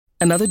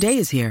Another day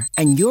is here,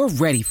 and you're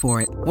ready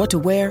for it. What to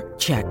wear?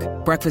 Check.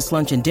 Breakfast,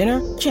 lunch, and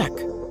dinner? Check.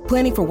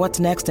 Planning for what's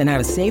next and how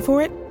to save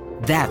for it?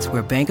 That's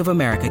where Bank of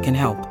America can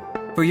help.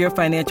 For your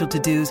financial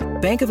to-dos,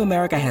 Bank of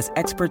America has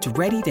experts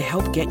ready to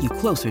help get you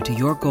closer to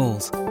your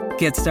goals.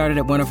 Get started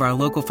at one of our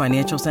local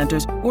financial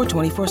centers or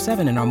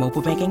 24/7 in our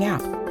mobile banking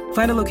app.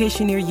 Find a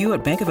location near you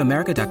at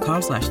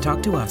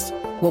bankofamerica.com/talktous.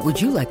 What would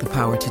you like the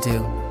power to do?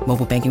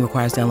 Mobile banking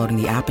requires downloading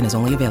the app and is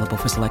only available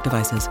for select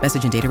devices.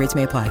 Message and data rates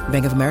may apply.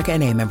 Bank of America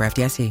N.A., member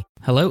FDIC.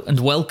 Hello and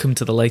welcome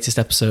to the latest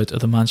episode of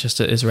the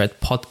Manchester is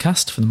Red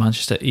podcast from the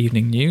Manchester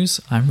Evening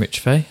News. I'm Rich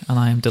Fay and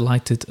I am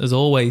delighted as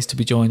always to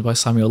be joined by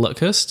Samuel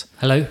Luckhurst.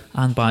 Hello.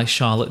 And by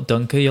Charlotte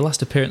Dunker. Your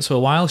last appearance for a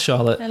while,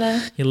 Charlotte.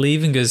 Hello. You're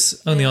leaving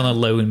us only on a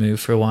loan move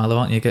for a while,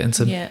 aren't you? Getting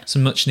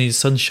some much needed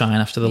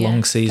sunshine after the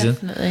long season.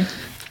 Definitely.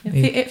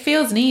 It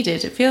feels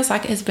needed. It feels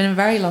like it has been a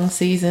very long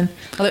season.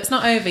 Although it's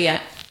not over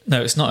yet.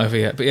 No, it's not over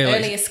yet. But yeah,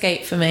 early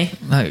escape for me.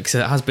 No, because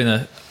it has been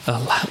a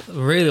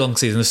really long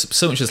season. There's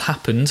so much has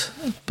happened.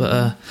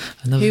 But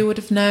who would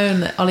have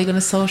known that Ole Gunnar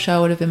Solskjaer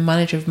would have been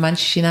manager of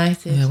Manchester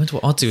United? Yeah, I wonder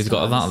what odds he would have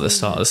got of that at the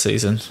start of the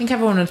season. I think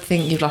everyone would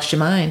think you've lost your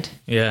mind.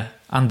 Yeah,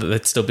 and that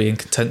they'd still be in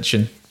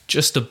contention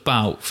just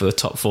about for the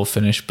top four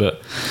finish,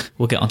 but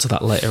we'll get onto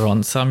that later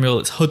on. Samuel,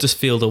 it's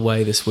Huddersfield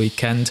away this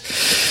weekend.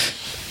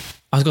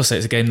 I was going to say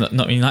it's a game that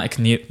not United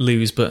can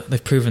lose, but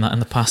they've proven that in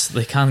the past that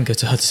they can go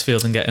to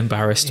Huddersfield and get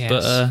embarrassed. Yes.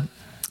 But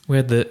we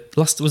had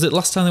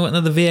last time they went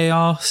into the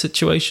VAR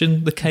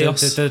situation, the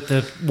chaos,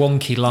 the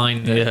wonky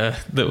line.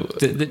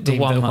 The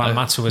one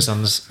Mata was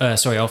on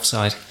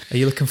offside. Are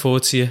you looking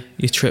forward to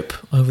your trip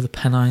over the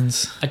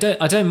Pennines? I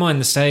don't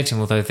mind the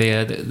stadium, although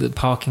the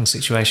parking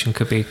situation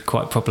could be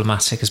quite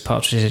problematic, as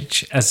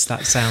Partridge as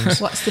that sounds.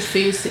 What's the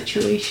food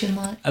situation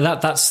like?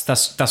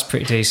 That's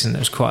pretty decent.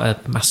 There was quite a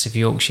massive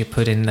Yorkshire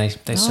pudding they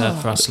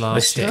served for us last.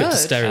 They stick up the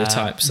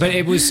stereotypes, but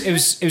it was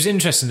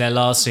interesting there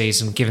last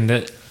season, given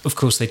that of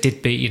course they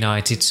did beat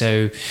United.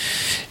 So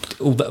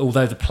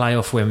although the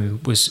playoff win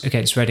was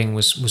against Reading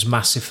was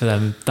massive for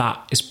them, that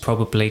is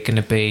probably going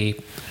to be.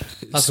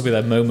 That could be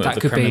their moment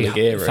of the Premier League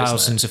era.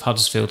 Thousands of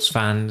Huddersfield's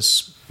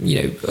fans,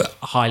 a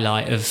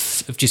highlight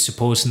of just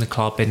supporting the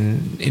club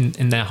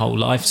in their whole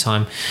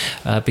lifetime,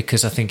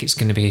 because I think it's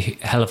going to be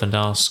a hell of an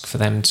ask for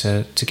them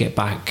to get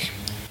back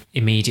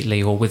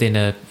immediately or within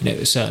a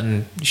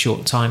certain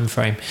short time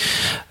frame.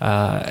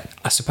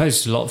 I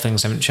suppose a lot of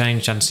things haven't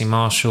changed. Anthony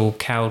Marshall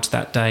cowed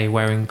that day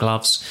wearing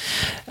gloves,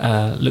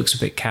 looks a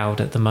bit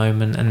cowed at the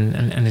moment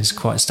and is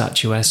quite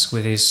statuesque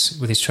with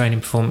his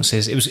training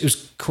performances. It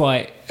was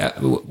quite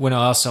when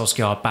I asked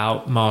Solskjaer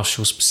about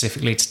Marshall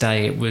specifically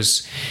today, it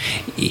was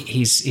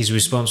his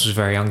response was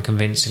very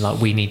unconvincing, like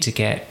we need to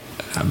get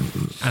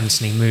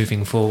Anthony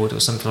moving forward or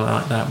something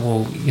like that.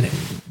 Well,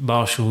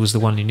 Marshall was the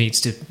one who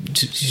needs to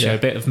show a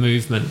bit of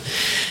movement.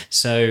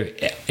 So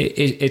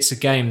it's a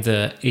game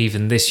that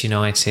even this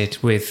United,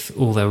 with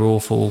all their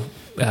awful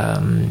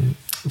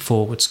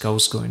forwards goal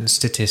scoring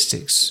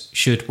statistics,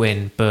 should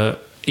win.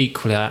 But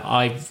equally,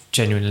 I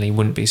genuinely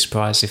wouldn't be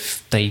surprised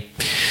if they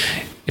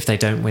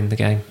don't win the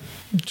game.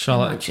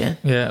 Charlotte,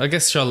 I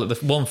guess Charlotte,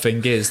 the one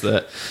thing is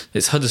that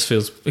it's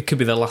Huddersfield's, it could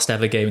be their last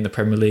ever game in the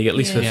Premier League, at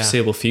least for the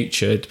foreseeable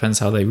future. It depends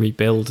how they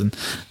rebuild, and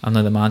I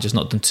know the manager's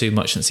not done too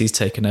much since he's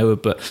taken over,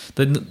 but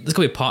there's going to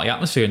be a party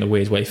atmosphere in a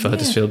weird way for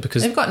Huddersfield,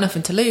 because they've got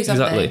nothing to lose,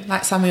 haven't they?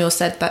 Like Samuel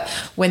said, that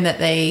win that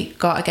they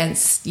got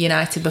against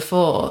United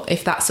before,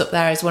 if that's up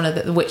there as one of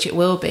the, which it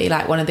will be,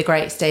 like one of the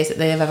greatest days that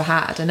they've ever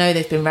had. I know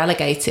they've been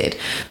relegated,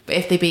 but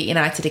if they beat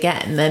United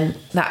again, then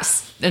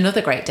that's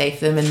another great day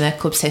for them in their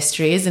club's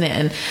history, isn't it?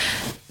 And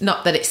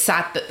not that it's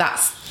sad that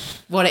that's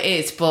what it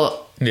is,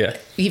 but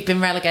you've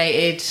been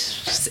relegated.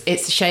 It's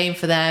a shame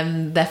for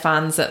them, their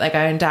fans, that they're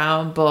going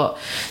down, but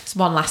it's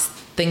one last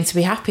thing to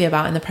be happy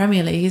about in the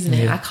Premier League, isn't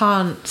it? I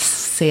can't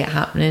see it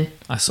happening.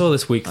 I saw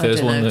this week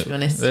there's one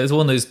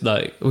of those,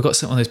 like, we've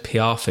got one of those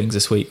PR things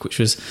this week, which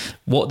was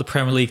what the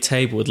Premier League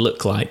table would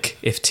look like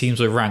if teams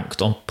were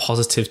ranked on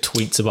positive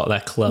tweets about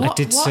their club. I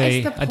did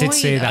see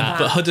that.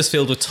 But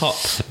Huddersfield were top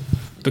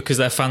because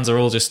their fans are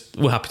all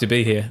we're happy to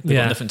be here. They've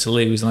got nothing to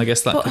lose, and I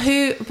guess that.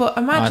 But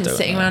imagine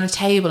sitting around a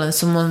table and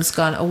someone's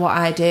gone, "Oh, what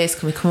ideas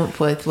can we come up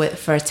with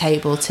for a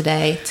table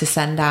today to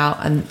send out?"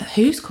 And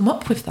who's come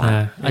up with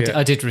that?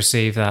 I did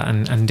receive that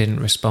and didn't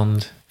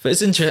respond. But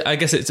it's interesting. I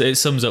guess it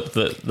sums up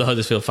that the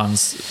Huddersfield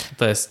fans,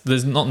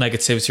 there's not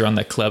negativity around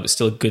their club. It's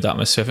still a good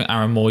atmosphere. I think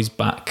Aaron Mooy's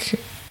back.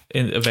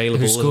 Available.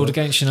 Who scored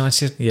against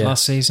United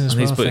last season as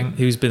well, I think.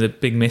 Who's been a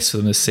big miss for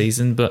them this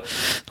season. But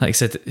like I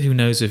said, who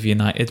knows with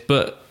United.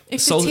 But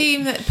if the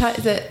team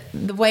that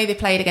the way they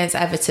played against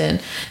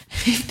Everton,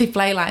 if they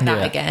play like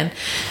that again,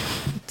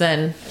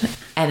 then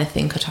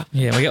anything could happen.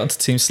 Yeah, we'll get onto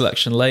team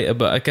selection later,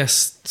 but I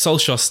guess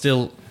Solskjaer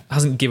still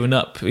hasn't given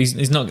up.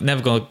 He's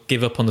never going to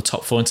give up on the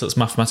top four until it's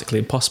mathematically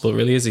impossible,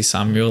 really, is he,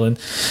 Samuel? And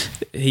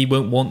he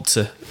won't want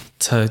to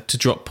to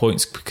drop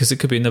points, because it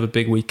could be another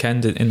big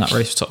weekend in that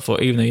race for top four,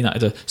 even though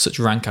United are such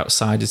rank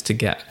outsiders to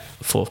get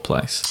fourth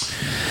place.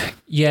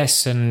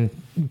 Yes, and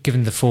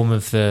given the form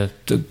of the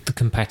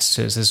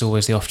competitors, there's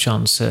always the off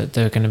chance that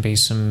there are going to be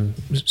some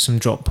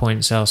drop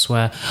points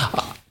elsewhere.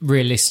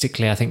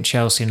 Realistically, I think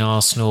Chelsea and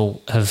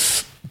Arsenal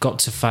have got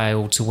to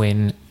fail to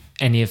win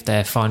any of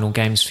their final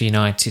games for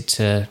United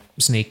to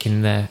sneak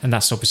in there, and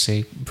that's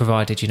obviously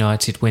provided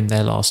United win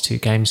their last two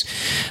games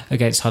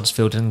against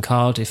Huddersfield and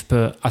Cardiff.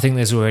 But I think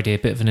there's already a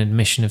bit of an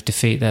admission of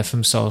defeat there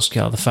from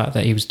Solskjaer, the fact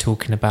that he was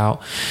talking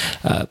about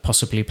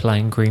possibly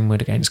playing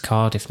Greenwood against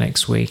Cardiff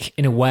next week.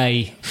 In a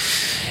way,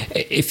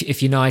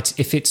 if United,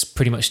 if it's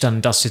pretty much done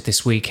and dusted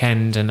this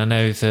weekend, and I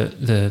know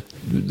that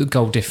the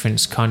goal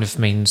difference kind of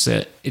means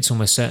that it's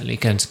almost certainly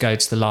going to go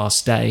to the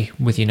last day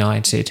with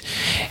United,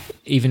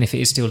 even if it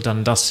is still done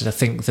and dusted, I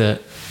think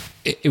that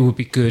it would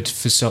be good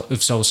for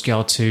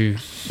Solskjaer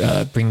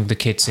to bring the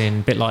kids in,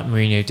 a bit like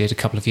Mourinho did a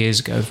couple of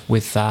years ago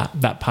with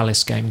that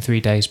Palace game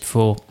 3 days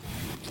before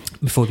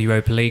the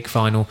Europa League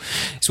final.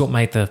 It's what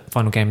made the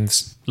final game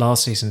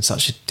last season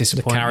such a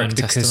disappointment,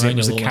 because it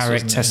was a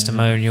character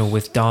testimonial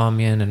with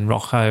Darmian and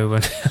Rojo,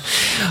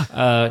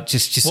 and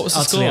just what was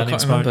the score? I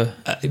can't remember.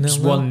 It was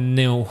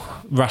 1-0.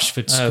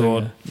 Rashford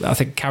scored. Yeah. I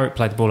think Carrick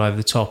played the ball over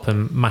the top,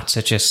 and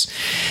Mata just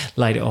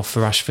laid it off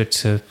for Rashford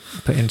to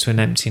put into an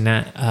empty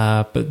net.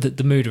 But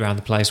the mood around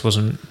the place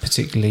wasn't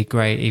particularly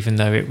great, even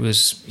though it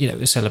was,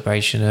 a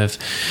celebration of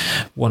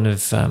one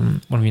of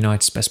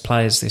United's best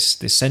players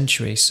this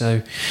century.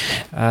 So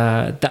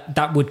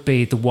that would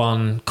be the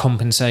one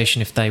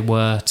compensation. If they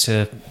were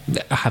to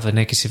have a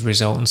negative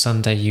result on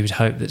Sunday, you would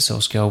hope that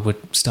Solskjaer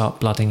would start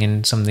blooding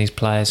in some of these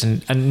players.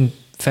 And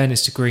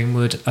fairness to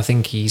Greenwood, I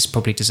think he's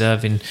probably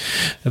deserving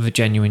of a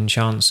genuine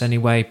chance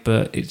anyway,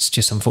 but it's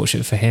just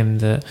unfortunate for him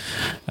that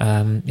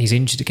he's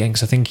injured again,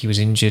 because I think he was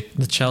injured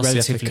the Chelsea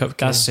FA Cup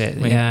game. That's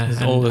it,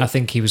 I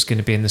think he was going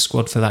to be in the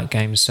squad for that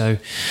game, so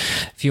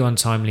a few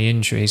untimely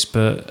injuries,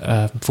 but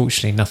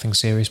unfortunately nothing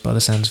serious by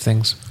the sounds of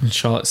things. And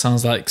Charlotte,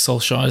 sounds like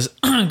Solskjaer's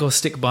got to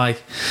stick by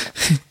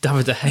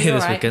David De Gea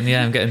this weekend.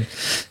 Yeah, I'm getting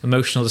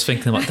emotional just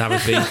thinking about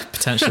David being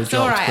potentially dropped.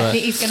 All right, I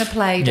think he's going to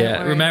play,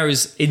 don't worry.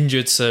 Romero's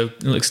injured, so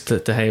it looks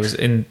that De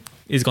Gea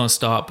is going to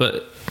start,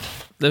 but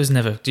there was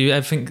never. Do you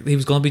ever think he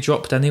was going to be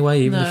dropped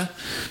anyway? No.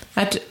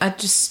 I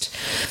just,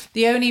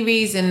 the only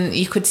reason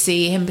you could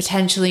see him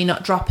potentially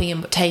not dropping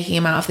him but taking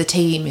him out of the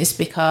team is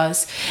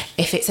because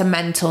if it's a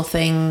mental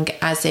thing,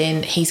 as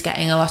in he's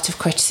getting a lot of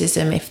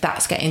criticism, if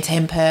that's getting to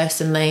him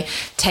personally,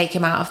 take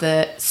him out of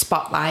the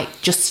spotlight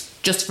just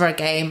for a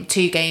game,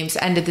 2 games,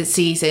 end of the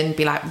season,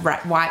 be like,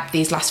 wipe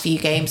these last few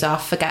games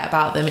off, forget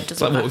about them. It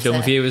doesn't matter. It's like what we've done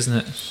with you, isn't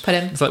it?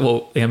 Pardon? It's like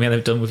what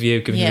they've done with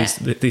you, giving you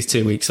these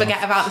 2 weeks forget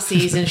off. about the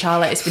season,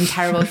 Charlotte. It's been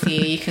terrible for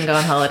you. You can go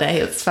on holiday.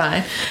 It's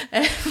fine.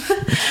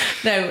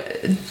 No,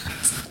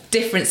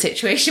 different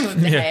situation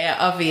with De Gea,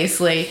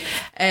 obviously.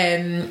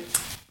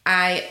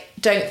 I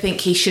don't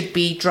think he should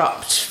be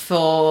dropped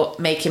for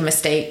making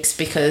mistakes,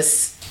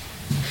 because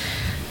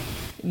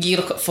you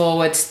look at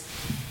forwards,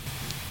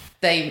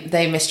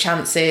 they miss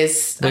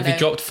chances. But if you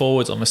dropped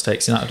forwards on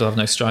mistakes, United would have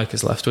no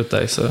strikers left, would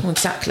they? So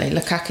exactly.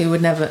 Lukaku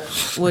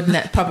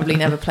would probably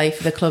never play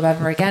for the club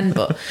ever again.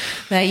 But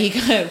there you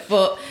go.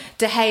 But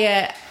De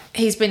Gea,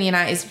 he's been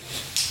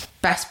United's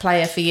best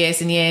player for years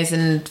and years,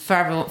 and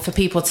for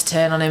people to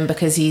turn on him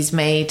because he's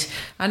made.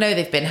 I know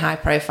they've been high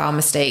profile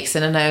mistakes,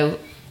 and I know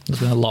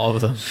there's been a lot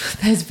of them.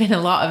 There's been a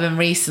lot of them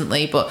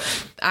recently, but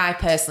I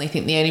personally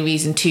think the only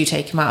reason to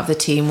take him out of the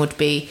team would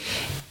be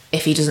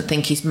if he doesn't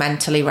think he's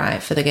mentally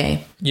right for the game.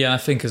 Yeah, I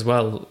think as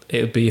well,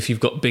 it would be if you've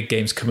got big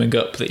games coming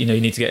up that you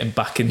need to get him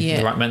back in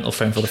the right mental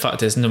frame. For the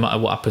fact is, no matter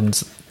what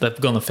happens, they're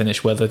going to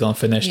finish where they're going to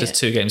finish. There's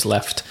 2 games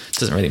left. It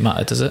doesn't really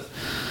matter, does it?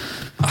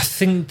 I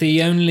think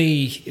the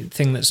only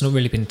thing that's not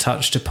really been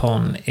touched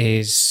upon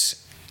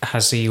is,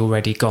 has he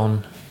already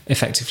gone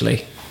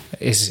effectively?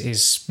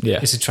 Is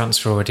a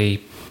transfer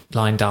already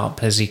lined up?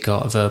 Has he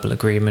got a verbal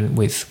agreement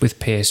with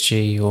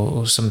PSG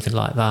or something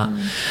like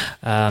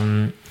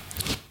that?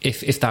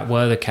 If that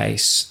were the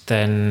case,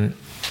 then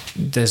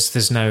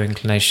there's no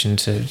inclination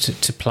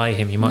to play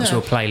him. You might as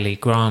well play Lee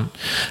Grant.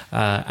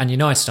 And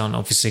United aren't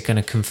obviously going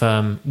to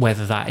confirm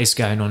whether that is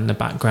going on in the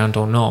background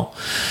or not.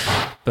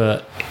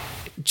 But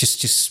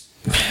just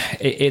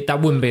that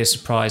wouldn't be a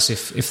surprise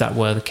if that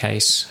were the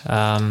case.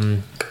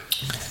 And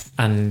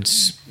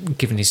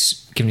given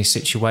his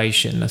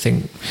situation, I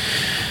think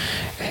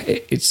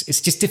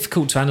it's just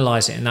difficult to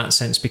analyse it in that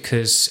sense,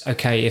 because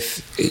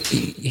if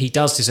he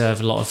does deserve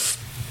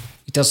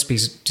he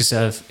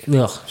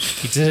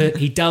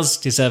does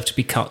deserve to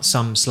be cut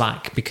some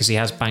slack, because he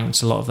has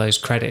banked a lot of those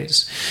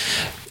credits.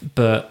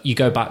 But you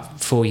go back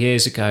 4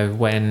 years ago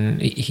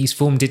when his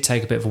form did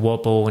take a bit of a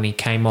wobble, and he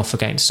came off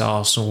against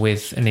Arsenal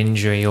with an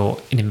injury,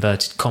 or in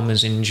inverted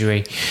commas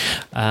injury,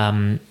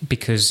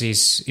 because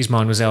his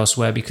mind was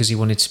elsewhere, because he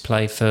wanted to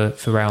play for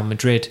Real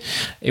Madrid.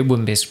 It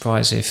wouldn't be a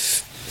surprise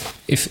if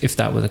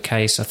that were the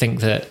case. I think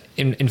that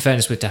in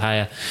fairness with De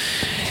Gea,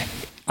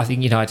 I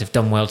think United have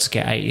done well to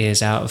get 8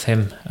 years out of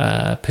him,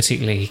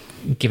 particularly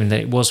given that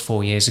it was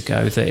 4 years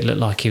ago that it looked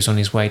like he was on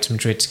his way to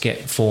Madrid. To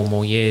get 4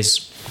 more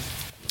years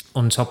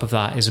on top of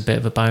that is a bit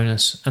of a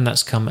bonus, and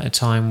that's come at a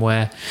time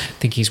where I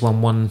think he's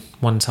won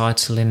one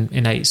title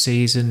in 8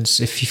 seasons.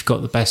 If you've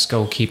got the best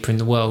goalkeeper in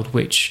the world,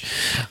 which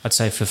I'd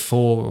say for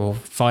 4 or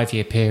 5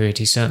 year period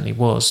he certainly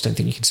was, don't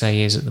think you can say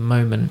he is at the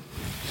moment.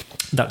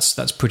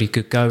 That's pretty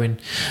good going,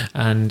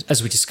 and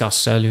as we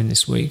discussed earlier in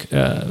this week,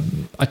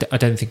 I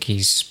don't think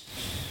he's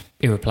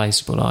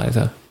irreplaceable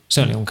either.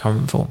 Certainly on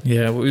current form.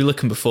 Yeah, we were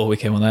looking before we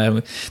came on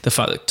there. The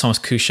fact that Thomas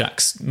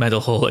Kuszczak's medal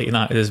haul at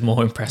United is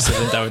more impressive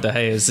than David De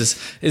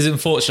Gea is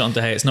unfortunate on De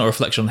Gea. It's not a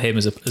reflection on him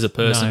as a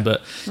person. No.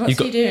 But what's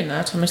he doing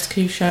now, Thomas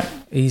Kuszczak?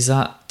 He's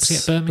at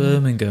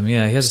Birmingham.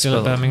 Yeah, he has still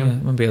at Birmingham. I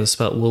remember he had a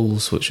spell at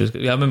Wolves, which was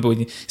good. Yeah, I remember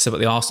when you said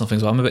about the Arsenal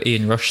things. Well, I remember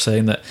Ian Rush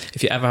saying that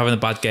if you're ever having a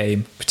bad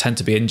game, pretend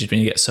to be injured when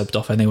you get subbed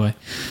off anyway.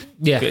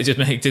 Yeah,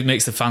 it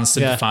makes the fans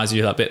sympathise with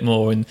you that bit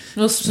more. And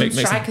well, some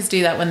strikers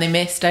do that when they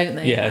miss, don't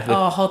they?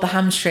 Yeah, hold the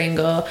hamstring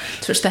or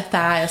touch their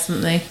thigh or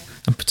something.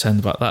 And pretend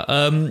about that.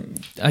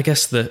 I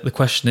guess the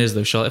question is,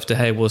 though, Charlotte, if De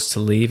Gea was to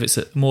leave, it's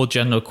a more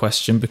general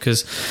question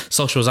because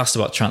Solskjaer was asked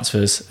about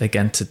transfers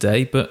again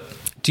today, but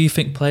do you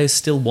think players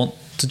still want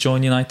to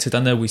join United? I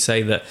know we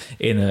say that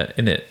in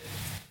a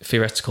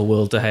theoretical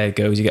world, De Gea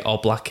goes, you get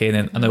Oblak in,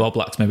 and I know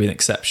Oblak's maybe an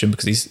exception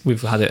because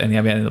we've had it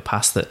in the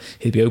past that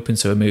he'd be open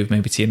to a move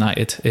maybe to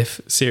United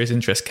if serious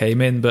interest came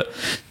in. But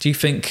do you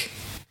think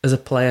as a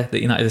player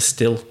that United is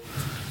still...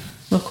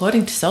 Well,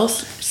 according to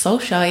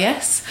Solskjaer,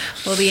 yes.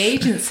 Well, the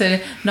agents are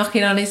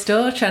knocking on his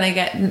door trying to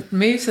get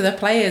moves for the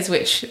players,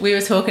 which we were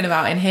talking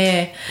about in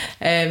here.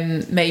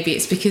 Maybe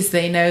it's because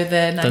they know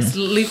the nice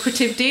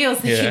lucrative deals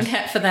they can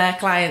get for their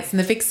clients and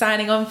the big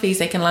signing on fees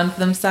they can land for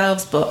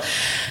themselves. But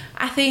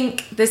I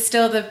think there's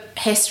still the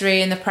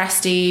history and the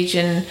prestige,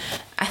 and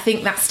I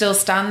think that still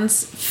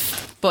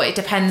stands. But it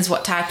depends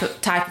what type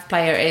of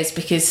player it is,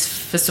 because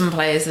for some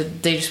players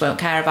they just won't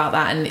care about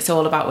that, and it's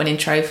all about winning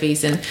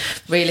trophies. And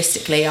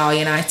realistically, are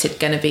United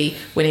going to be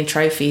winning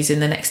trophies in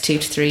the next 2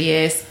 to 3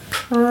 years?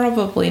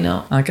 Probably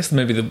not. I guess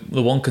maybe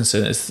the one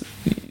concern is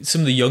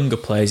some of the younger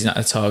players United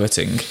are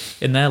targeting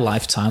in their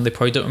lifetime. They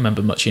probably don't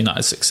remember much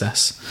United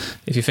success.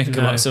 If you think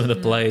about some of the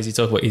players, you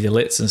talk about Edi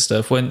Litz and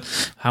stuff.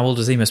 How old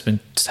was he? Must have been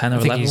 10 or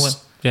 11.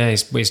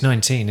 He's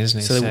 19, isn't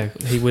he? So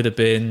he would have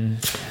been.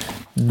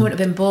 Wouldn't have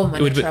been born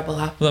when the treble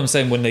happened. Well, I'm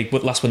saying when they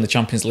last won the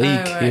Champions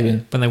League. Oh,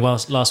 right. When they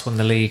last won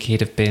the league,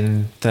 he'd have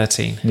been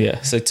 13.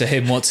 Yeah. So to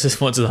him, what does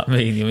that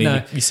mean?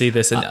 You see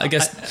this, and I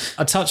guess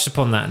I touched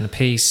upon that in the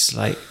piece,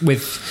 like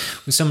with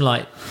some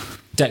like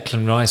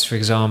Declan Rice, for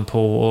example,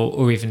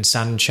 or even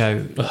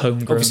Sancho. A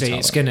homegrown obviously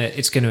talent.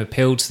 it's going to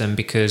appeal to them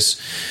because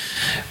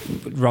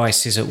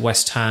Rice is at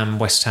West Ham.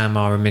 West Ham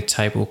are a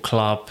mid-table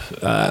club.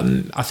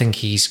 I think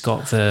he's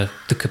got the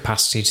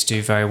capacity to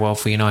do very well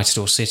for United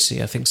or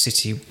City. I think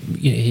City,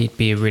 he'd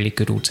be a really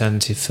good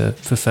alternative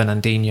for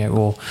Fernandinho,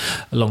 or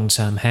a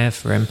long-term heir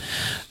for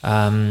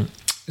him.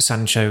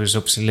 Sancho has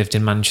obviously lived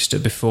in Manchester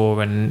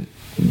before, and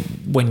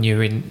when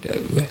you're in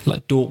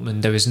like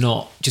Dortmund, there is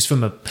not, just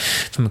from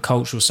a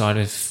cultural side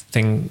of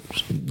thing,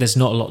 there's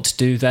not a lot to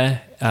do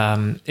there.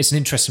 It's an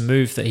interesting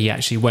move that he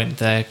actually went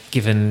there,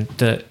 given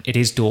that it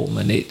is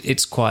Dortmund.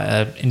 It's quite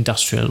an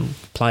industrial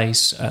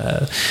place.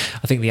 I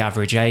think the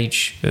average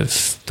age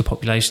of the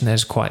population there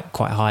is quite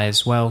high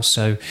as well.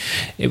 So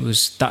it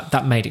was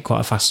that made it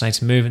quite a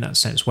fascinating move in that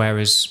sense.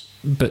 Whereas,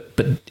 but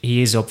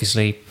he is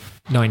obviously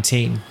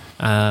 19.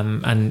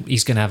 And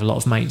he's going to have a lot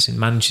of mates in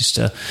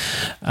Manchester,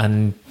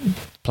 and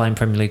playing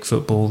Premier League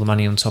football, the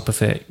money on top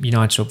of it,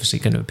 United are obviously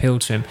going to appeal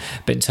to him.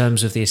 But in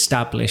terms of the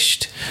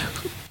established,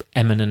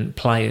 eminent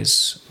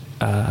players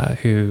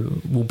who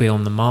will be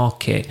on the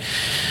market,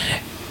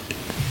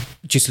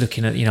 just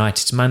looking at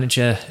United's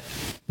manager,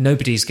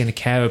 nobody's going to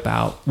care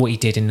about what he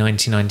did in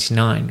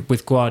 1999.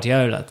 With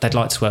Guardiola, they'd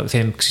like to work with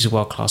him because he's a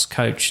world-class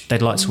coach.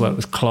 They'd like to work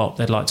with Klopp.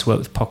 They'd like to work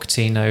with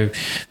Pochettino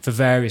for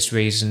various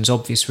reasons,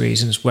 obvious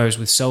reasons. Whereas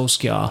with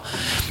Solskjaer,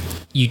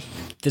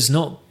 there's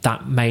not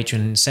that major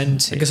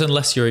incentive. I guess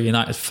unless you're a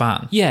United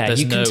fan. Yeah,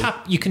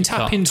 you can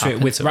tap into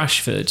it with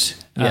Rashford.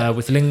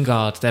 With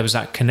Lingard, there was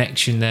that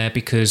connection there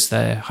because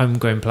their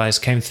homegrown players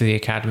came through the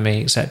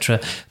academy, etc.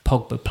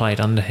 Pogba played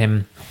under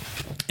him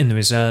in the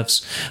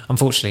reserves.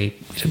 Unfortunately,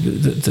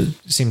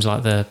 it seems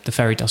like the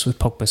fairy dust with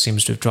Pogba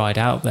seems to have dried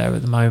out there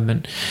at the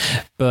moment.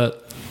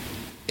 But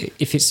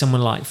if it's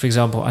someone like, for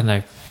example, I don't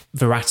know,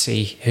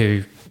 Verratti,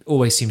 who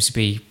always seems to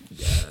be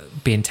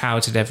being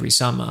touted every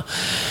summer,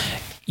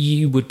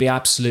 you would be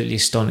absolutely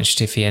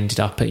astonished if he ended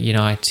up at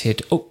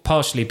United,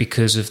 partially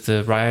because of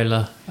the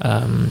Raiola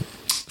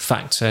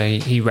factor.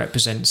 He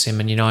represents him,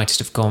 and United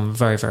have gone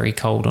very, very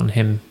cold on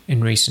him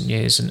in recent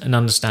years, and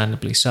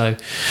understandably so.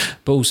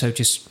 But also,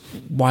 just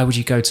why would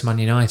you go to Man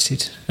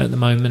United at the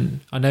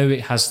moment? I know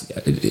it has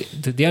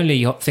the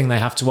only thing they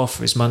have to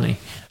offer is money,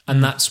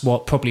 and that's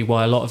probably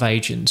why a lot of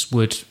agents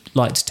would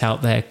like to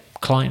tout their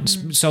clients.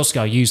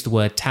 Solskjaer used the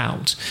word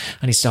tout,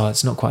 and he said,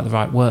 it's not quite the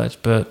right word,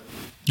 but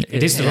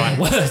it is the right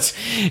word.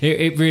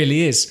 It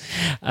really is.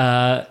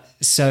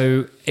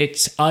 So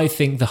I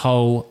think the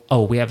whole,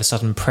 we have a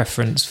sudden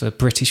preference for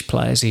British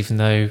players, even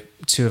though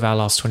 2 of our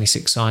last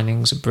 26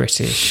 signings are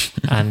British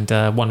and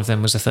one of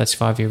them was a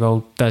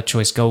 35-year-old third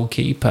choice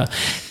goalkeeper.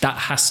 That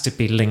has to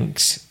be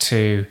linked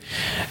to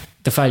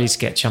the failure to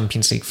get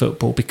Champions League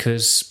football,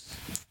 because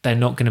they're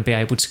not going to be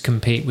able to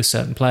compete with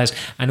certain players.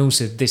 And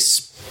also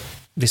this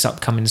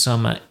upcoming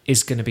summer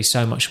is going to be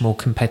so much more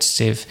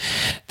competitive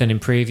than in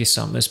previous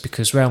summers,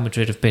 because Real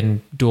Madrid have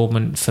been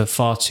dormant for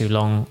far too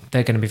long.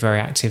 They're going to be very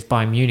active.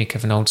 Bayern Munich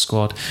have an old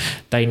squad.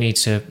 They need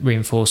to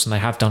reinforce, and they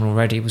have done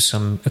already with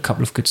a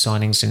couple of good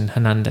signings in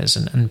Hernandez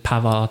and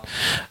Pavard.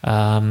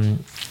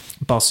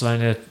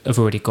 Barcelona have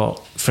already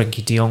got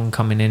Frenkie de Jong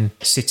coming in.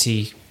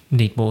 City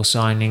need more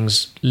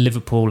signings.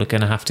 Liverpool are going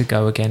to have to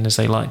go again, as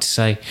they like to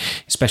say,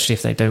 especially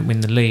if they don't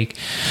win the league.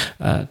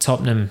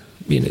 Tottenham,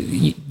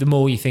 the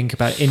more you think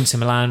about Inter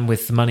Milan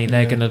with the money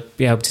they're going to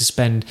be able to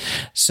spend,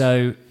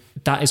 so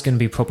that is going to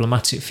be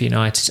problematic for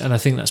United. And I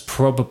think that's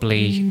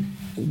probably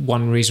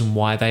one reason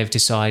why they've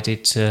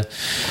decided to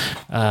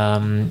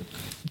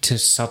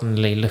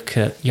suddenly look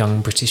at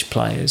young British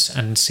players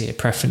and see a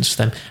preference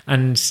for them,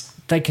 and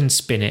they can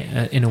spin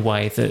it in a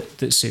way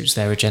that suits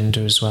their agenda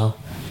as well.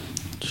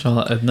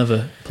 Charlotte,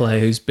 another player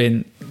who's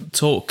been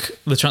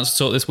the transfer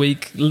talk this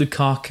week,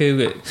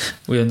 Lukaku.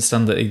 We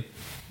understand that he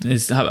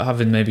is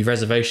having maybe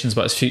reservations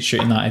about his future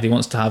at United. He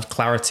wants to have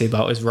clarity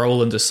about his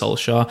role under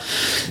Solskjaer.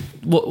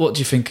 What do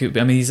you think?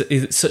 I mean,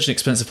 he's such an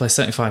expensive player.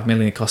 75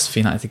 million it costs for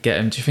United to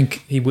get him. Do you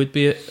think he would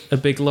be a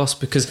big loss?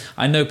 Because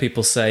I know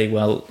people say,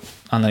 well,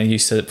 I know you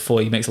said it before,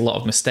 he makes a lot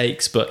of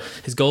mistakes, but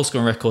his goal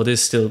scoring record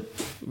is still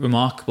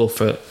remarkable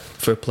for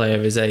a player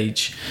of his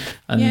age.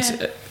 And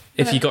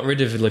if you got rid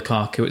of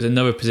Lukaku, it's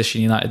another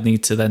position United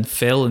need to then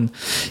fill, and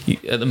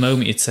at the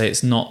moment you'd say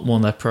it's not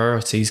one of their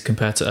priorities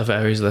compared to other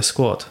areas of their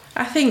squad.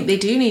 I think they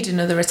do need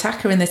another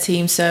attacker in the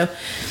team, so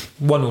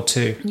 1 or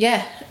 2.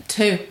 Yeah,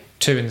 2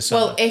 in the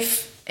summer. Well,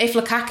 if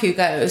Lukaku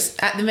goes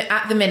at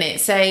the minute,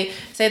 say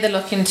they're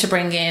looking to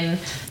bring in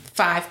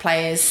 5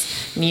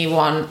 players, and you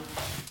want,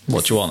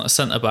 what do you want? A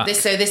centre back?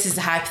 This is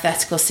a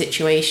hypothetical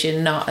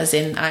situation, not as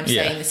in I'm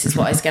saying this is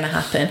what is going to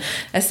happen.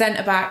 A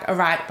centre back, a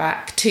right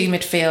back, 2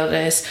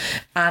 midfielders,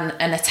 and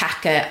an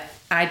attacker,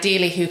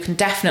 ideally who can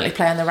definitely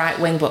play on the right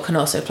wing but can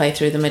also play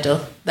through the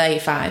middle. There you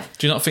 5.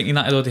 Do you not think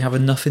United already have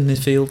enough in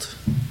midfield?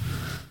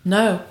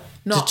 No,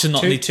 not to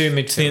not need 2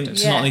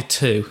 midfielders. To not need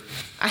 2.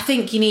 I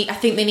think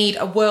they need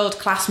a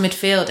world-class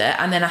midfielder,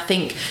 and then I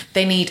think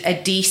they need a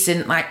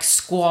decent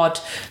squad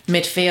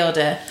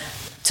midfielder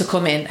to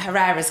come in.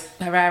 Herrera's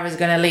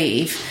going to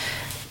leave.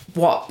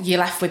 What you're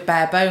left with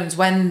bare bones.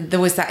 When there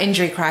was that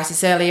injury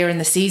crisis earlier in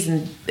the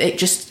season, it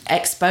just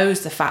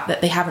exposed the fact that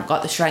they haven't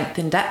got the strength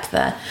in depth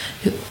there.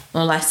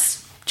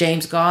 Unless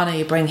James Garner,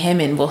 you bring him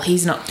in, well,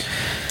 he's not.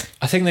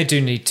 I think they do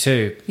need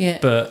 2. Yeah,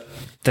 but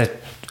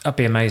I'd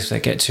be amazed if they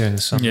get 2 in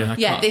the summer.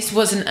 This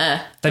wasn't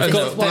I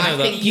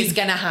think is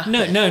going to happen.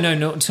 No,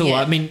 not at all.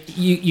 Yeah. I mean,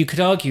 you could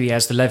argue he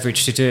has the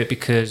leverage to do it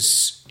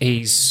because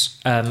he's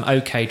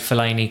okayed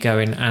Fellaini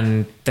going,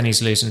 and then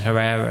he's losing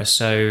Herrera.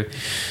 So,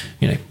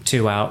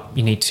 2 out,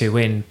 you need 2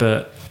 in.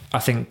 But I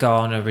think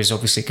Garner is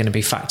obviously going to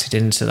be factored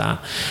into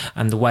that.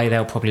 And the way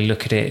they'll probably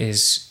look at it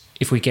is,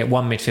 if we get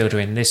 1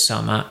 midfielder in this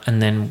summer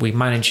and then we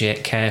manage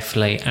it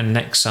carefully, and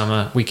next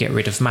summer we get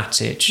rid of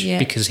Matic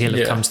because he'll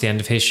have come to the end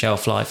of his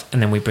shelf life,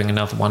 and then we bring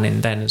another one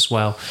in then as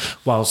well,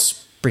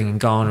 whilst bringing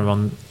Garner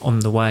on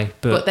the way.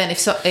 But then if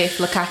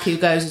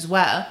Lukaku goes as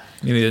well,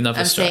 you need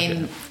another striker. I'm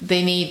saying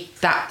they need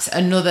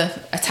another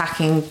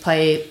attacking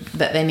player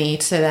that they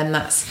need. So then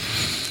that's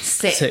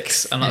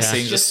 6. And that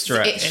seems a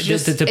stretch.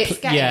 It's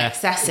getting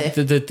excessive.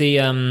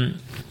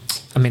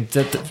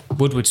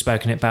 Woodward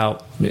spoke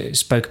about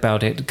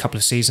it a couple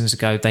of seasons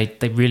ago.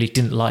 They really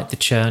didn't like the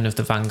churn of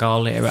the Van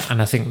Gaal era,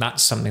 and I think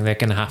that's something they're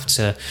going to have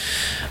to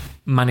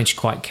manage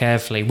quite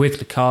carefully. With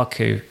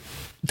Lukaku,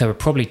 there are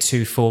probably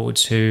 2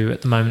 forwards who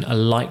at the moment are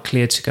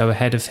likelier to go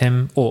ahead of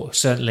him, or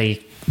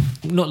certainly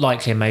not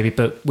likelier maybe,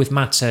 but with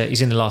Mata,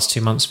 he's in the last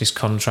 2 months of his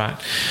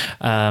contract.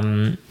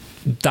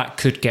 That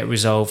could get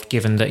resolved,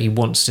 given that he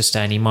wants to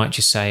stay, and he might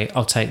just say,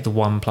 I'll take the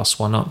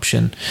 1+1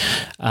 option.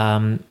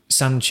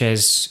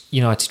 Sanchez,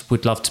 United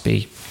would love to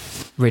be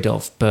rid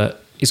of,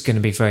 but it's going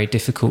to be very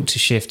difficult to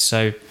shift.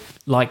 So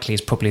likely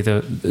is probably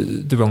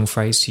the wrong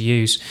phrase to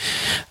use.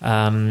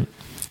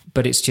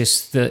 But it's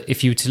just that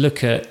if you were to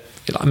look at,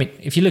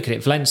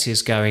 it,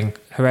 Valencia's going,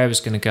 Herrera's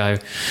going to go.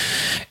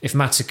 If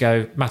Mata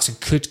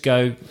could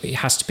go, it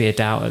has to be a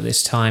doubt at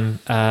this time.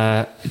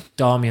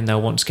 Darmian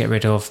they'll want to get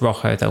rid of.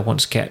 Rojo they'll want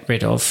to get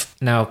rid of.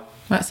 Now,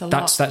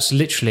 that's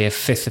literally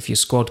 1/5 of your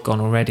squad gone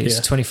already. It's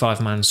a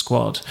 25-man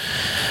squad,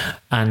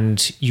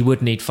 and you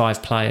would need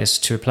 5 players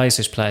to replace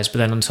those players. But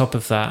then on top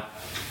of that,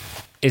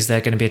 is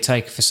there going to be a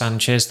taker for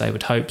Sanchez? They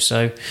would hope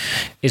so.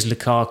 Is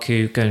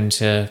Lukaku going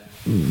to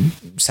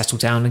settle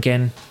down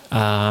again?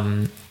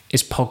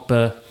 Is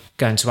Pogba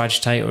going to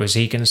agitate, or is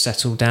he going to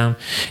settle down?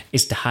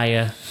 Is De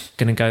Gea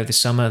going to go this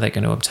summer? They're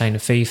going to obtain a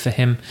fee for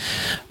him.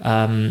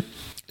 So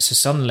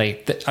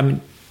suddenly,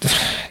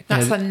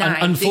 That's the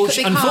nine.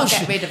 They can't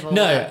get rid of all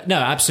that. No,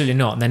 absolutely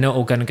not. And they're not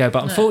all going to go.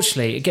 But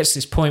unfortunately, it gets to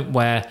this point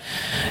where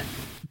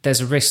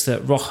there's a risk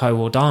that Rojo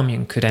or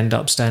Darmian could end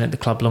up staying at the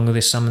club longer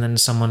this summer than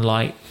someone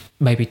like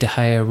maybe De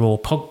Gea or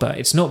Pogba.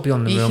 It's not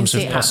beyond the realms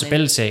of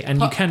possibility.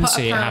 And you can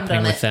see it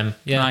happening with them.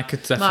 Yeah, I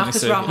could definitely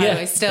Marcus see Rojo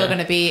is still going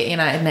to be at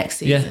United next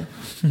season.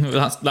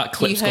 Yeah. that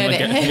clip's going to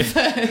get here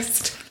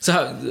first.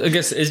 So I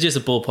guess it's just a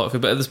ballpark,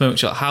 but at this moment,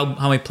 how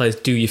many players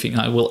do you think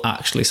United will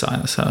actually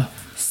sign this summer?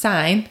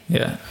 Sign?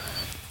 Yeah.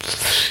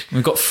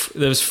 We've got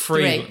there was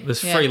three.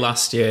 There's three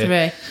last year.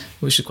 Three.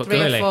 Which is quite three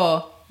good. or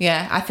four.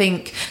 Yeah, I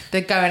think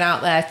they're going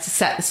out there to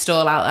set the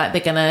stall out. Like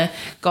they're going to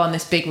go on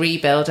this big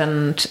rebuild,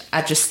 and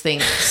I just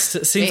think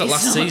it seems like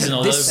last season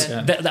all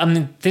over again. I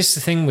mean, this is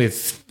the thing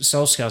with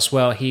Solskjaer as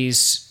well.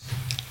 He's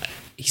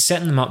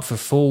setting them up for a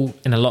fall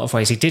in a lot of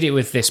ways. He did it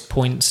with this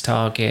points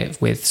target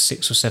with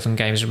 6 or 7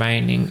 games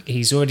remaining.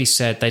 He's already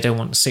said they don't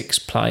want 6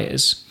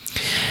 players.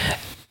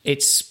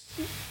 It's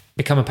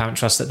become apparent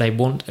to us that they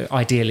want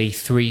ideally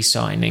 3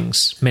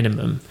 signings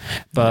minimum,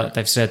 but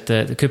they've said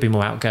that there could be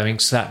more outgoing,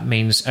 so that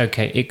means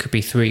it could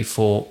be 3,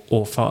 4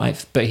 or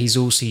 5. But he's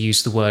also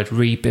used the word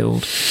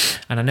rebuild,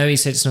 and I know he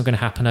said it's not going to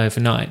happen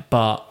overnight,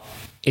 but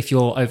if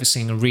you're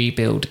overseeing a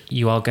rebuild,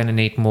 you are going to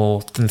need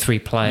more than 3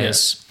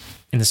 players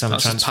in the summer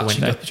transfer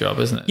window. Up a job,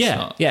 isn't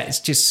it?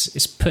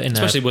 It's putting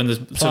especially when there's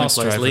so many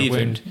players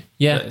leaving.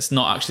 Yeah, it's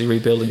not actually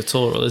rebuilding at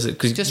all, is it?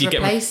 Because you're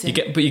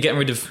getting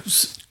rid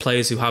of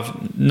players who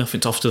have nothing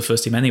to offer to the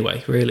first team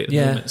anyway. Really, at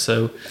the moment.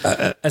 So,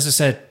 as I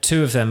said,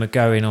 2 of them are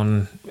going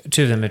on.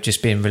 2 of them have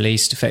just been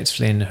released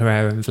effectively in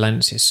Herrera and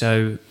Valencia.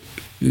 So,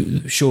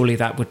 surely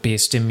that would be a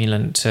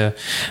stimulant to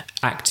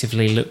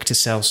actively look to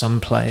sell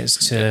some players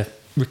to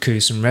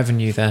recoup some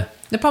revenue there.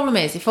 The problem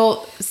is, if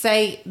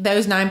say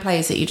those 9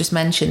 players that you just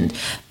mentioned,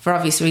 for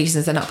obvious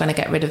reasons, they're not going to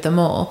get rid of them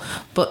all.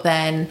 But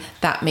then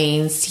that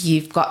means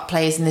you've got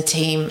players in the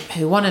team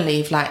who want to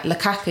leave, like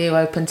Lukaku,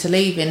 open to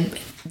leaving.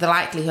 The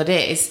likelihood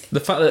is the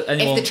fact that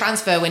if the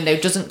transfer window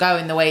doesn't go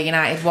in the way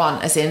United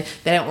want, as in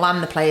they don't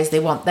land the players they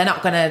want, they're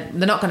not going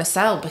to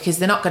sell, because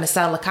they're not going to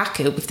sell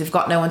Lukaku if they've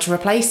got no one to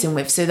replace him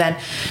with. So then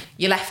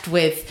you're left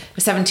with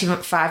a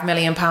 £75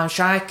 million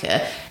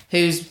striker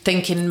who's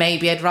thinking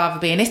maybe I'd rather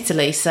be in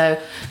Italy. So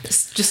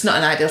it's just not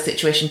an ideal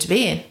situation to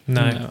be in.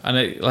 No. And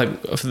I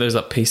think there was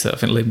that piece that I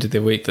think Liam did the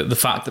other week, that the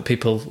fact that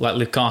people like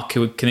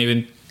Lukaku can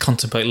even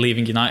contemplate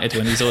leaving United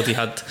when he's already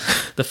had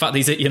the fact that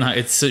he's at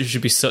United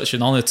should be such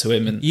an honour to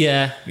him. And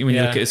when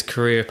you look at his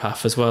career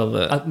path as well,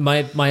 that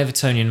my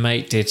Evertonian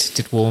mate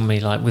did warn me,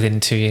 like within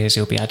 2 years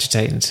he'll be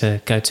agitating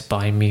to go to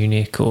Bayern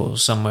Munich or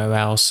somewhere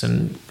else,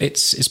 and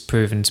it's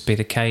proven to be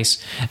the case.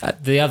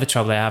 The other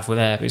trouble I have with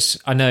there is,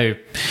 I know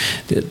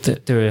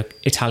that there are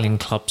Italian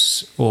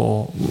clubs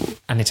or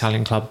an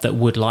Italian club that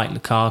would like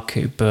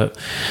Lukaku, but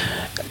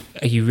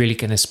are you really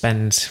going to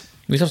spend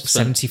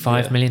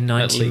 75 million,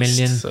 90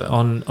 million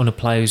on a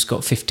player who's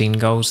got 15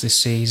 goals this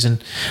season?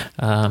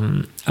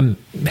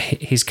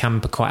 His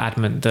camp are quite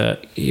adamant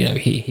that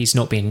he's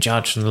not being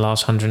judged on the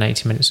last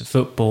 180 minutes of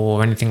football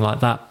or anything like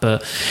that,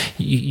 but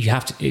you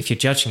have to, if you're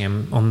judging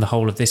him on the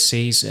whole of this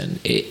season,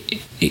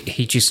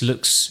 he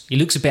looks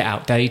a bit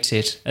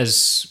outdated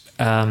as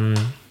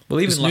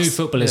new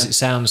football as it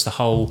sounds. The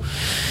whole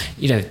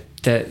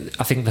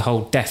I think the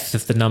whole death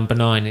of the number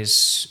 9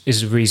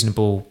 is a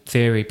reasonable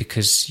theory,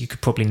 because you could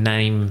probably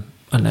name,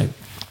 a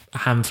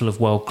handful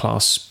of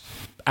world-class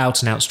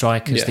out-and-out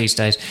strikers these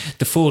days.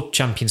 The 4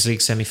 Champions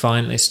League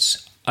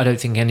semi-finalists, I don't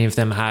think any of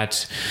them had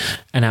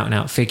an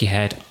out-and-out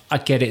figurehead. I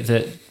get it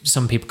that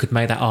some people could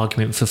make that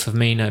argument for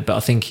Firmino, but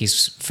I think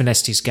he's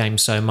finessed his game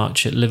so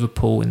much at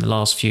Liverpool in the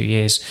last few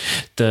years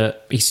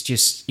that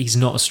he's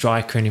not a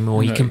striker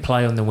anymore. No. He can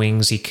play on the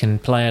wings, he can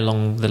play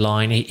along the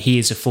line. He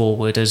is a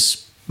forward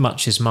as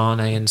much as Mane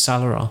and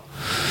Salah are.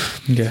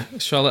 Yeah,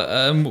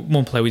 Charlotte,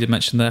 one player we did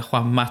mention there,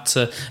 Juan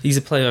Mata. He's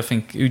a player I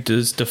think who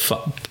does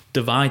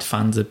divide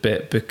fans a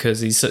bit, because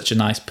he's such a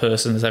nice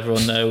person, as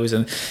everyone knows,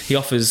 and he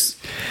offers.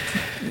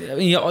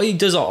 He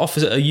does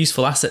offer a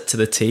useful asset to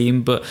the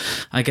team, but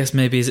I guess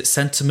maybe is it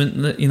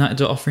sentiment that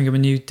United are offering him a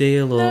new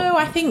deal? Or? No,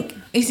 I think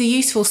he's a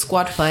useful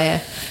squad player.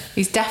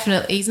 He's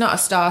not a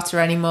starter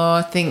anymore.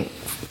 I think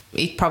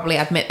he'd probably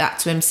admit that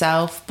to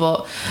himself,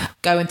 but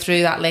going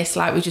through that list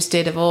like we just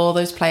did of all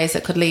those players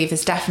that could leave,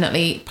 there's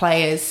definitely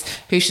players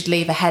who should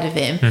leave ahead of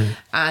him.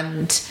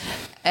 And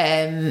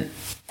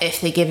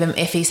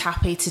if he's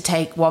happy to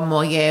take one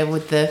more year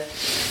with the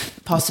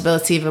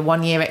possibility of a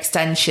 1-year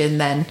extension,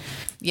 then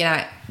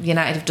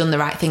United have done the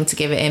right thing to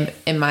give it him,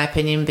 in my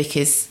opinion,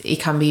 because he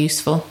can be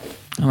useful.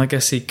 And I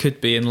guess he could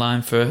be in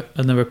line for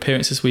another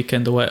appearance this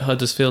weekend away at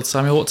Huddersfield.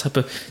 Samuel, what type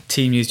of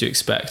team news do you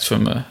expect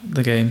from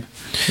the game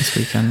this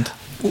weekend?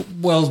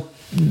 Well,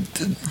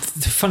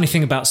 the funny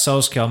thing about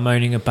Solskjaer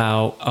moaning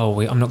about,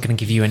 I'm not going to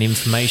give you any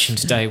information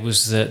today,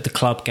 was that the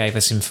club gave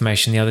us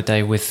information the other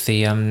day with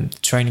the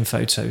training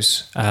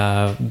photos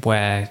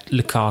where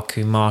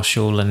Lukaku,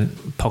 Martial and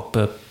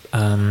Pogba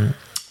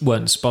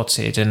weren't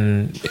spotted,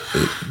 and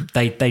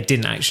they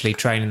didn't actually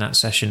train in that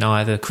session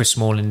either. Chris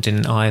Smalling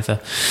didn't either.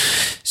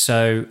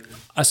 So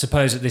I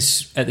suppose at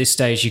this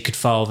stage you could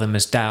file them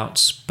as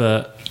doubts,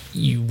 but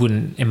you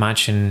wouldn't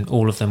imagine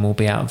all of them will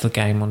be out of the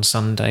game on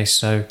Sunday.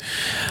 So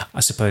I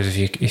suppose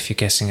if you're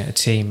guessing at a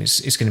team,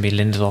 it's going to be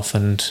Lindelof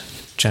and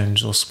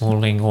Jones or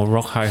Smalling or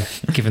Rojo,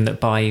 given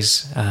that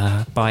Bailly's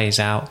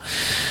out.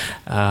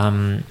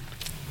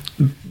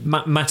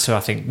 Mata, I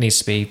think, needs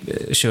to be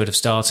assured of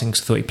starting,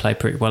 because I thought he played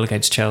pretty well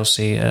against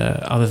Chelsea,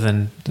 other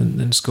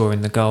than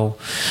scoring the goal.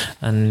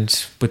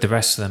 And with the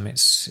rest of them,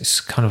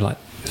 it's kind of like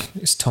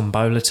it's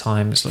tombola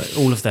time. It's like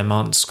all of them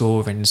aren't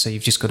scoring, so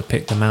you've just got to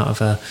pick them out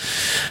of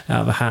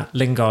a hat.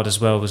 Lingard as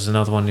well was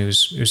another one who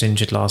was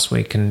injured last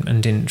week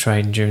and didn't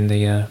train during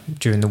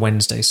the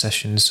Wednesday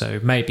session. So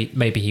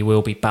maybe he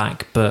will be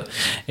back, but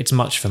it's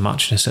much for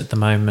muchness at the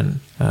moment.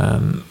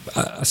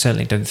 I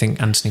certainly don't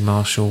think Anthony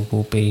Martial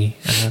will be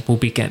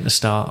getting a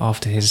start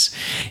after his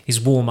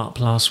warm up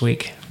last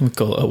week. We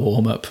call it a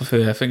warm up.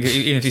 I think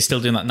even if he's still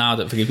doing that now, I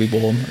don't think he'd be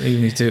warm.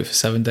 Even if you do it for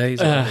 7 days.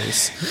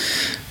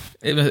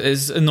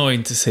 It's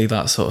annoying to see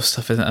that sort of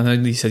stuff. I know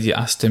you said you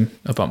asked him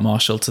about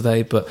Martial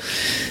today, but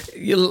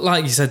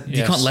like you said,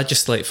 you can't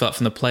legislate for that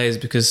from the players,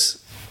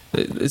 because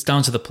it's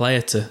down to the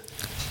player to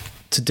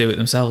do it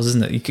themselves,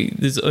 isn't it?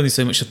 There's only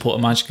so much support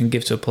a manager can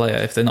give to a player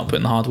if they're not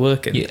putting the hard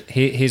work in. Yeah,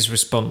 his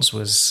response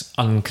was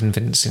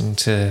unconvincing,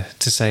 to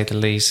say the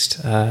least.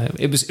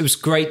 It was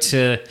great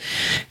to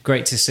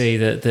see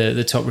that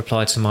the top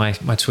reply to my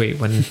tweet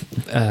when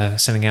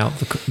sending out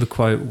the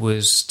quote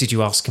was, "Did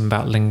you ask him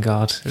about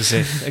Lingard?" As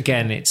if,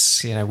 again,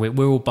 it's,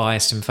 we're all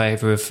biased in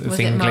favour of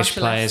English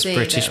players,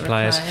 British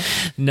players.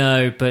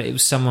 No, but it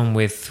was someone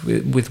with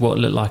what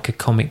looked like a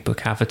comic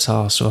book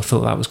avatar, so I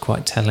thought that was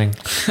quite telling.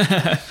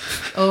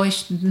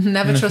 Always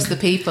never trust the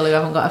people who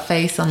haven't got a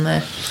face on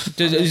there.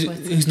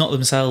 Who's not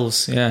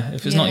themselves, yeah.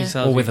 If it's not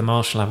yourself. Or with a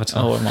Martial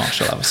avatar. Or a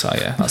Martial avatar,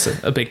 yeah. That's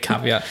a big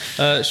caveat.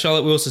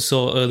 Charlotte, we also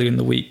saw earlier in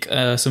the week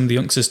some of the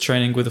youngsters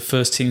training with the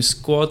first team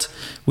squad.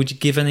 Would you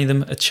give any of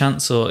them a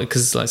chance? Or,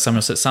 because like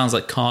Samuel said, it sounds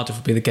like Cardiff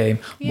would be the game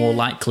more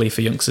likely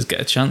for youngsters to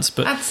get a chance.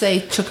 But I'd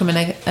say chuck them in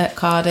at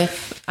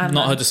Cardiff. And,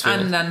 not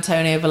Huddersfield. And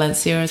Antonio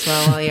Valencia as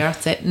well while you're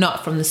at it.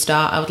 Not from the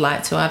start, I would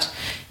like to add.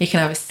 You can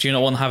have Do you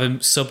not want to have him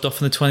subbed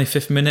off in the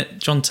 25th minute,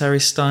 John Terry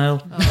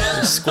style?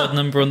 With squad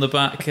number on the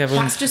back.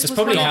 It's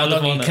probably how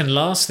long he can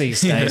last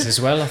these days as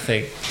well, I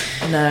think.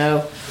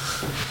 No.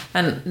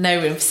 And no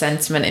room for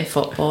sentiment in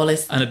football.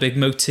 And a big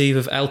motif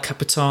of El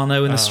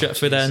Capitano in the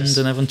Stretford end,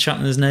 and everyone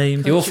chanting his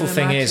name. The awful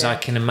thing is, I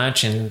can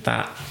imagine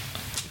that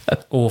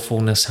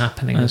awfulness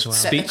happening as well.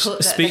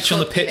 A speech on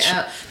the pitch.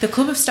 The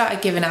club have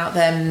started giving out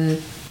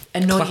them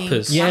annoying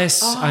clappers.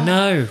 Yes, I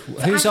know.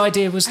 Whose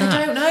idea was that?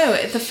 I don't know.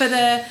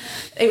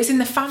 It was in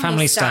the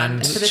family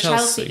stand for the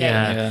Chelsea game,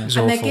 and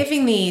awful. They're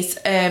giving these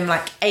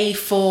like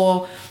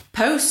A4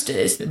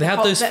 posters. They had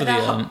those for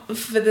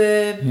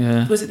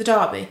the was it the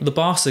derby? The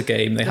Barca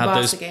game. They had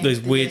those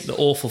weird,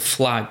 awful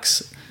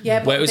flags.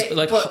 Yeah, where it was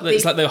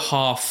it's like they were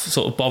half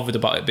sort of bothered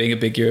about it being a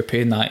big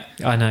European night.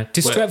 I know.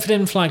 Do Stretford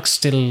End flags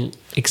still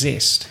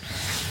exist?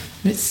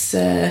 It's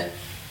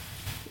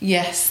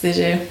yes, they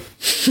do.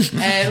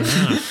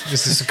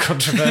 This is a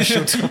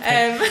controversial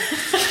topic.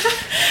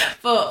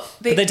 But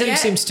they don't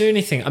seem to do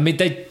anything. I mean,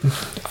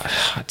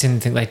 I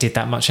didn't think they did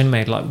that much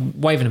anyway. Like,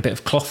 waving a bit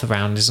of cloth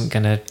around isn't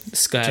going to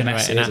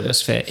generate an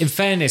atmosphere. In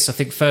fairness, I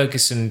think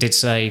Ferguson did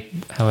say,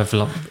 however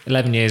long,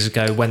 11 years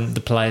ago, when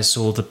the players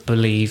saw the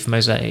Believe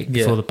mosaic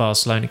before the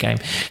Barcelona game,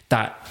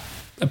 that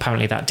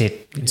apparently that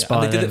did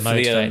inspire them,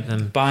 motivate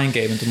them. Bayern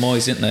game in Des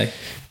Moines, didn't they?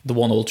 The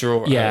 1-1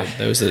 draw.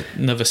 There was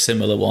another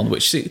similar one,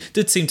 which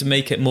did seem to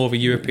make it more of a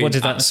European. What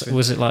did atmosphere. that?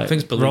 Was it like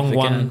wrong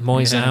one?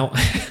 Moyes out.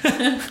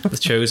 The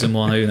chosen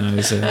one. Who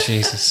knows?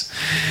 Jesus.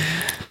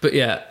 But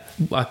yeah,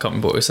 I can't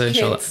remember what we were saying,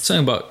 Charlotte.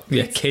 Something about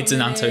kids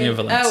and Antonio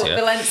Valencia. Oh,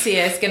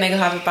 Valencia is going to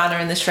have a banner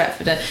in the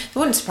Stretford. It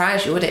wouldn't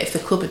surprise you, would it, if the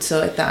club had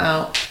sorted that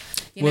out?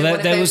 One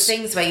of those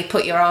things where you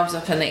put your arms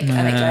up and it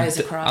goes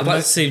across. I'd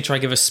like to see him try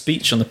to give a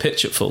speech on the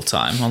pitch at full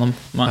time.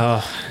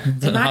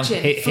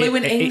 Imagine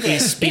fluent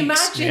English.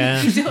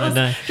 Imagine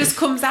he just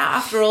comes out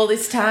after all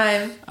this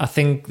time. I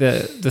think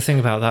the thing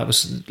about that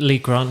was Lee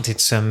Grant did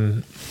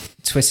some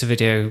Twitter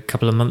video a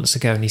couple of months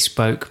ago, and he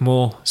spoke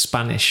more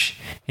Spanish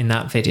in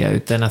that video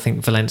than I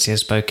think Valencia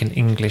spoke in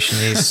English in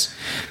his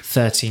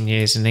 13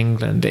 years in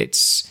England.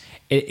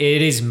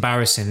 It is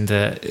embarrassing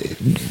that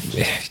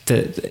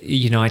the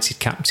United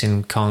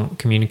captain can't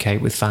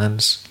communicate with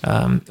fans.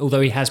 Although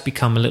he has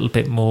become a little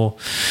bit more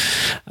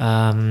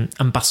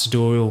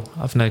ambassadorial,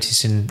 I've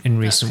noticed in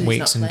recent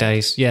weeks and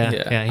days. Yeah.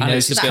 He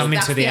knows it's coming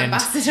to the end.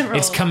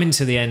 It's coming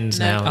to the end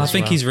now. I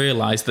think he's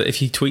realised that if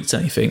he tweets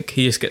anything,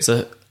 he just gets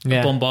a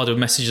bombarded with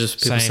messages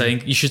of people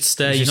saying you should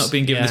stay, you're not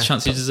being given the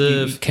chance you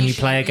deserve. Can you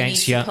play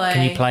against Young?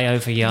 Can you play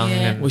over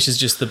Young? Which is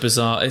just the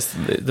bizarre.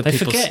 They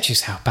forget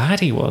just how bad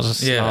he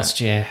was last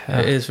year.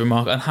 It is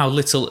remarkable, and how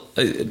little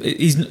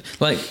he's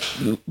like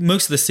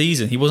most of the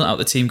season. He wasn't out of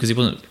the team because he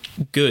wasn't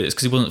good, it's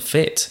because he wasn't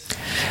fit.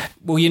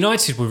 Well,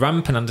 United were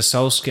rampant under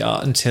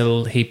Solskjaer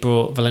until he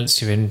brought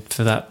Valencia in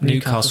for that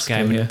Newcastle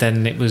game. Yeah.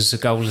 Then it was a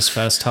goalless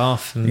first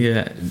half. And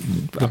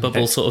the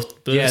bubble sort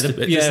of burst a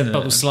bit. The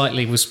bubble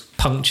slightly was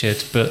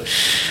punctured, but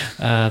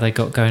they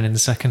got going in the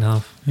second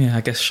half. Yeah,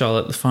 I guess,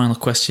 Charlotte, the final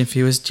question for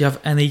you is, do you have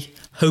any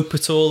hope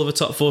at all of a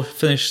top 4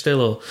 finish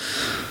still? Or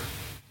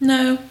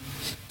No.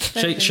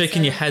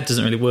 Shaking your head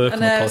doesn't really work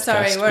on a podcast.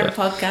 Sorry, we're on a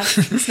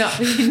podcast. It's not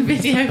being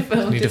video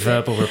filmed. Need a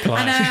verbal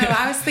reply. I know,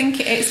 I was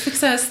thinking, it's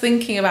because I was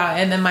thinking about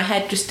it and then my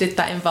head just did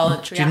that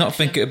involuntary Do you not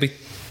action. think it would be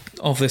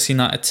of this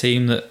United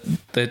team that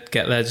they'd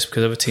get there just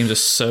because other teams are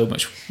so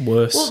much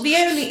worse? Well,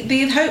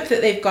 the hope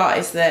that they've got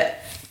is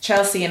that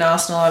Chelsea and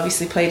Arsenal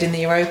obviously played in the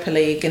Europa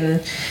League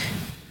and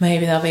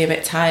maybe they'll be a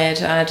bit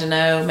tired. I don't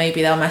know,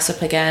 maybe they'll mess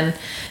up again.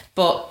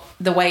 But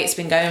the way it's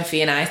been going for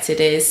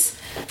United is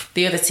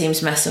the other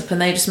teams mess up and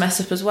they just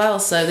mess up as well.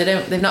 So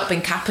they've not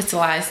been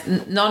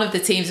capitalised. None of the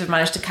teams have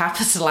managed to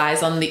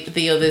capitalise on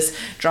the others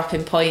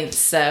dropping points.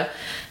 So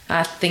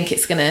I think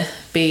it's going to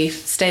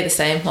stay the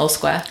same, all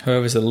square.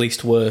 Whoever's the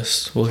least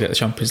worst will get the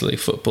Champions League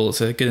football. It's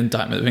a good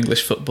indictment of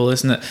English football,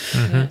 isn't it?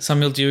 Mm-hmm.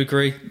 Samuel, do you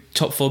agree?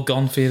 Top 4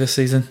 gone for you this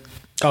season?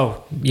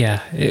 Oh,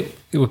 yeah. It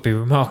would be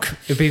remarkable.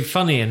 It would be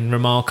funny and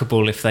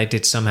remarkable if they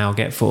did somehow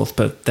get 4th,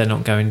 but they're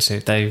not going to.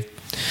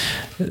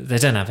 They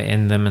don't have it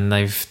in them, and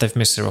they've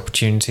missed their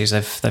opportunities.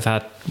 They've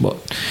had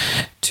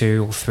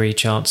 2 or 3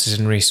 chances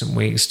in recent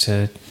weeks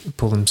to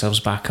pull themselves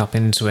back up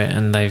into it,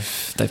 and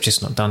they've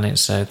just not done it.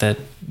 So they're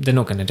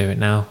not going to do it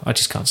now. I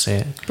just can't see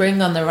it.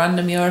 Bring on the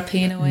random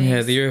European away.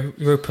 Yeah, the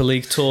Europa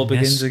League tour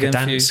begins again.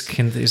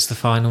 Gdansk is the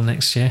final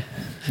next year.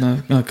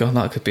 No, oh god,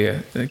 that could be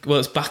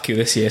it's Baku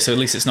this year, so at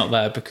least it's not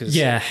there because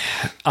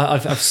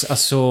I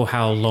saw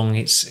how long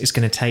it's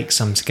going to take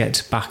some to get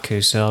to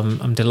Baku, so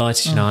I'm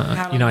delighted.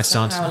 United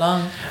aren't. How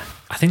long?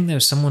 I think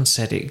someone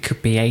said it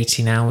could be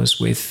 18 hours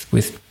with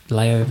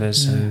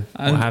layovers and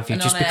what have you,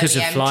 just because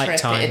of flight trip,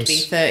 times. It'd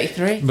be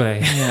 33.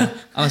 Right. Yeah, and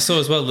I saw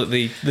as well that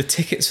the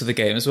tickets for the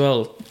game as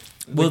well.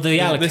 Well, the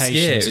allocation this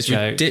year is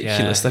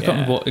ridiculous. I can't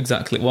remember what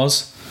exactly it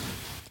was.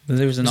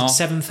 There was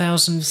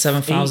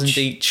 7,000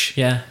 each.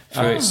 Yeah,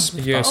 all this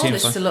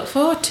to look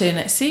forward to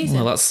next season.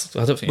 Well,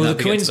 I don't think that'll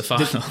get to the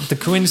final. The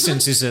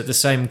coincidence is that the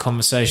same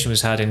conversation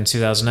was had in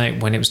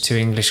 2008 when it was 2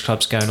 English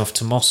clubs going off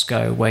to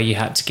Moscow, where you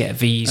had to get a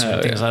visa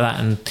and things like that,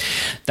 and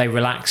they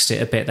relaxed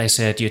it a bit. They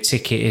said your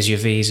ticket is your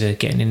visa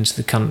getting into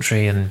the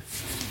country, and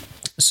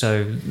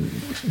so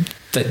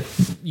that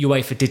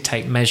UEFA did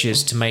take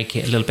measures to make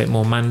it a little bit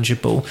more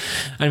manageable.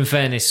 And in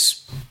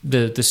fairness,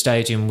 the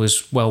stadium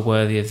was well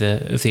worthy of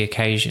the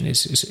occasion.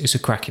 It's a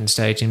cracking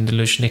stadium, the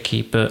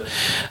Luzhniki, but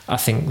I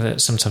think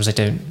that sometimes they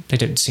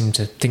don't seem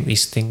to think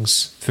these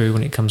things through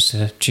when it comes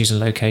to choosing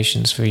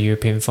locations for a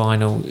European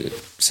final.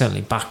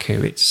 Certainly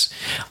Baku,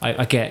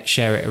 I get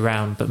share it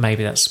around, but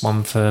maybe that's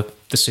one for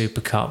the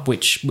Super Cup,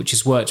 which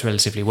has worked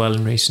relatively well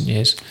in recent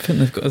years. I think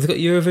they've got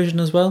Eurovision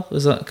as well.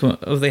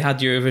 Have they had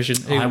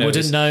Eurovision? I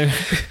wouldn't know.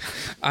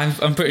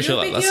 I'm pretty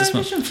sure that's this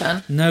one. Eurovision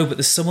fan? No, but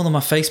there's someone on my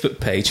Facebook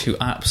page who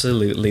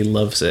absolutely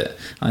loves it.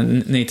 I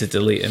need to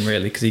delete him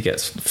really because he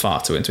gets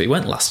far too into it. He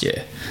went last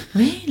year.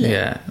 Really?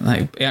 Yeah,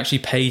 he actually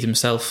paid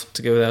himself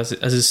to go there as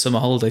his summer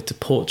holiday to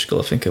Portugal,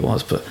 I think it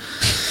was. But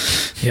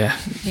yeah,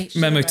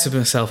 memo to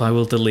myself: I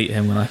will delete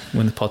him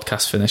when the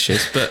podcast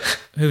finishes. But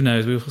who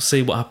knows? We will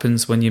see what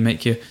happens when you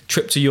make your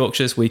trip to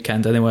Yorkshire this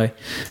weekend. Anyway,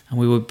 and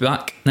we will be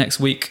back next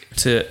week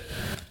to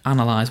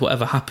analyse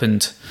whatever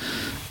happened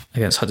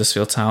against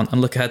Huddersfield Town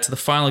and look ahead to the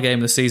final game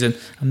of the season,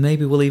 and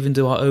maybe we'll even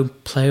do our own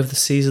Player of the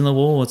Season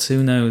awards.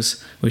 Who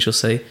knows? We shall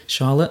see.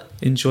 Charlotte,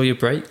 enjoy your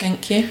break.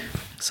 Thank you.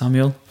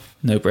 Samuel,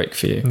 no break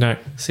for you. No.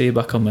 See you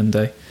back on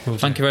Monday.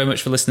 Thank you very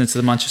much for listening to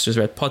the Manchester's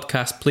Red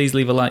podcast. Please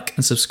leave a like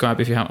and subscribe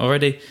if you haven't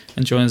already,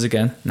 and join us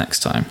again next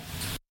time.